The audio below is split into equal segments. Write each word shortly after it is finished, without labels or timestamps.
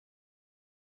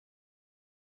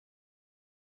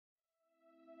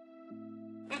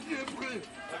I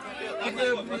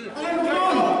can't breathe.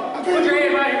 Put your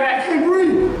hand behind your back. I can't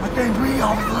breathe. I can't breathe.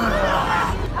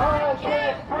 I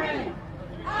can't breathe.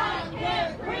 I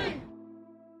can't breathe.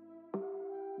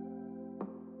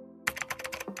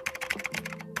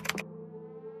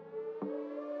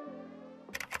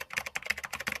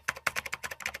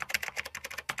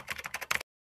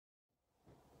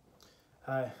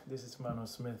 Hi, this is Emmanuel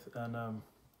Smith, and I'm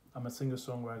a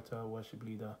singer-songwriter, worship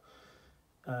leader.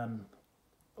 And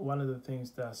one of the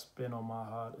things that's been on my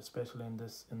heart, especially in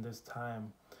this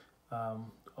time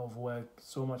of where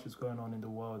so much is going on in the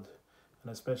world,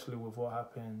 and especially with what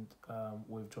happened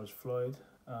with George Floyd,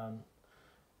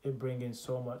 it bringing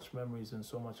so much memories and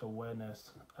so much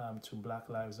awareness to Black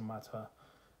Lives Matter,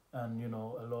 and a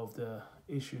lot of the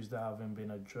issues that haven't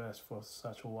been addressed for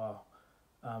such a while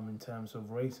in terms of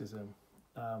racism.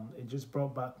 It just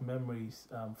brought back memories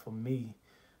for me,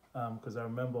 because I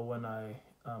remember when I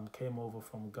came over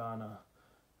from Ghana,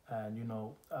 and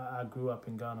I grew up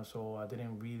in Ghana, so I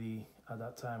didn't really at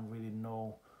that time really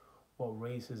know what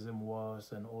racism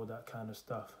was and all that kind of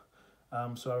stuff.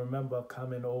 So I remember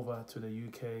coming over to the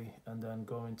UK and then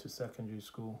going to secondary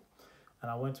school,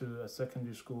 and I went to a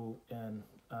secondary school in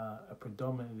a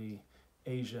predominantly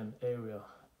Asian area.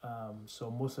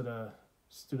 So most of the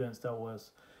students that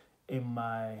was in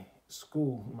my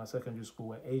school, my secondary school,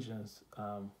 were Asians,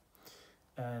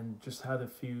 and just had a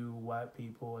few white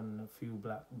people and a few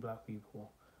black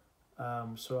people.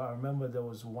 So I remember there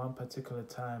was one particular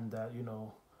time that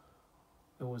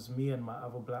it was me and my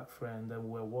other black friend, and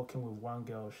we were walking with one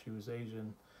girl. She was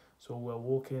Asian, so we were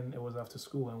walking. It was after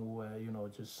school, and we were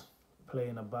just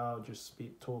playing about, just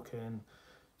talking,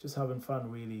 just having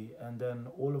fun really. And then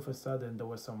all of a sudden there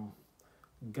were some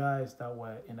guys that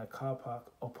were in a car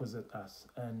park opposite us,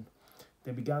 and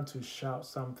they began to shout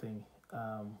something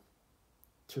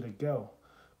to the girl,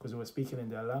 because they were speaking in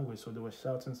their language, so they were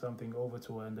shouting something over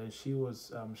to her, and then she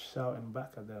was shouting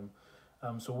back at them.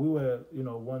 So we were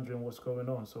wondering what's going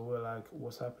on. So we were like,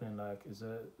 what's happening? Like, is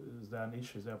there an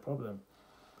issue? Is there a problem?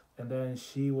 And then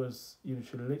she was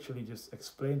she literally just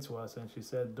explained to us, and she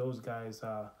said those guys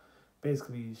are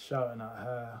basically shouting at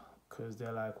her because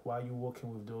they're like, why are you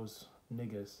walking with those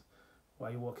niggas? Why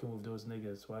are you walking with those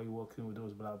niggas? Why are you walking with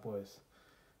those black boys?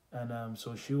 And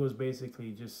so she was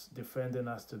basically just defending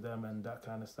us to them and that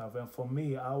kind of stuff. And for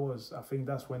me, I think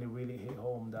that's when it really hit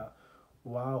home that,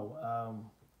 wow,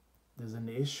 there's an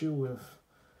issue with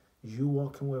you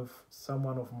walking with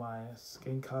someone of my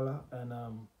skin color. And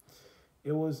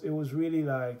it was really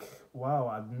like, wow,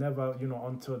 I'd never,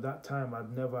 until that time,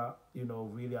 I'd never,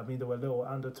 really, I mean, there were little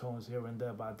undertones here and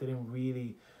there, but I didn't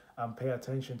really pay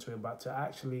attention to it. But to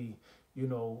actually,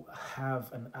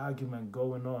 have an argument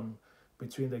going on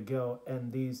between the girl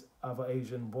and these other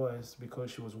Asian boys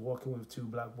because she was walking with two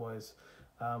black boys,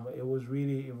 it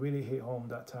really hit home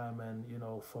that time. And,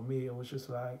 for me, it was just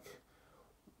like,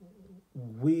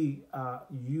 you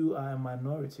are a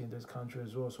minority in this country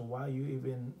as well, so why are you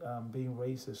even being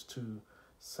racist to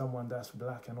someone that's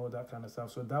black and all that kind of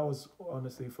stuff? So that was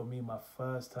honestly for me my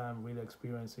first time really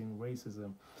experiencing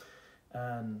racism,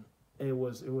 and it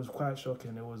was quite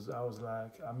shocking. I was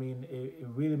like, I mean, it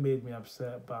really made me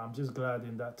upset, but I'm just glad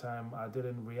in that time I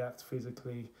didn't react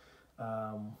physically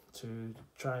to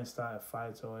try and start a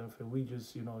fight or anything. We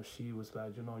just, she was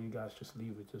like, you guys just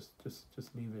leave it,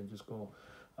 just leave it and just go,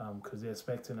 because they're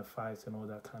expecting a fight and all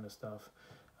that kind of stuff.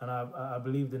 And I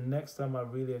believe the next time I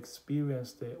really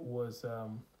experienced it was,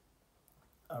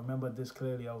 I remember this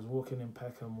clearly. I was walking in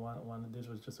Peckham, this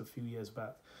was just a few years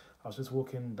back. I was just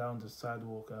walking down the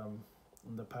sidewalk on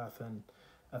the path, and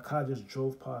a car just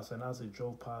drove past, and as it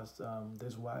drove past,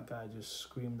 this white guy just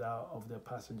screamed out of the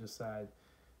passenger side,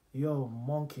 "Yo,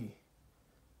 monkey."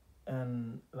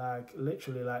 And like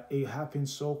literally, like it happened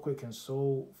so quick and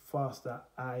so fast that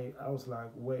I was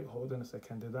like, wait, hold on a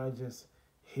second, did I just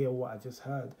hear what I just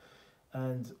heard?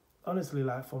 And honestly,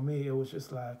 like for me, it was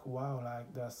just like, wow,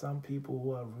 like there are some people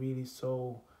who are really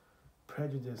so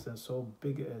prejudiced and so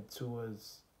bigoted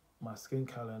towards my skin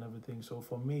color and everything. So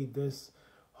for me, this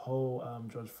whole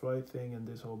George Floyd thing and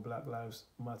this whole Black Lives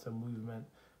Matter movement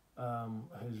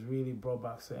has really brought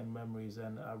back certain memories.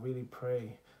 And I really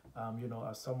pray,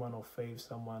 as someone of faith,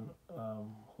 someone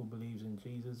who believes in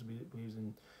Jesus, believes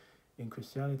in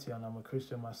Christianity, and I'm a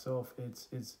Christian myself,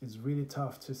 it's really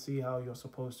tough to see how you're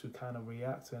supposed to kind of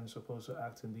react and supposed to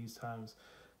act in these times.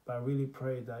 But I really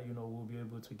pray that, we'll be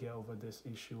able to get over this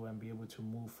issue and be able to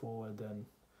move forward and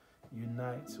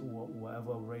unite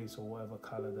whatever race or whatever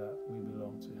color that we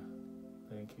belong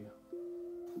to. Thank you.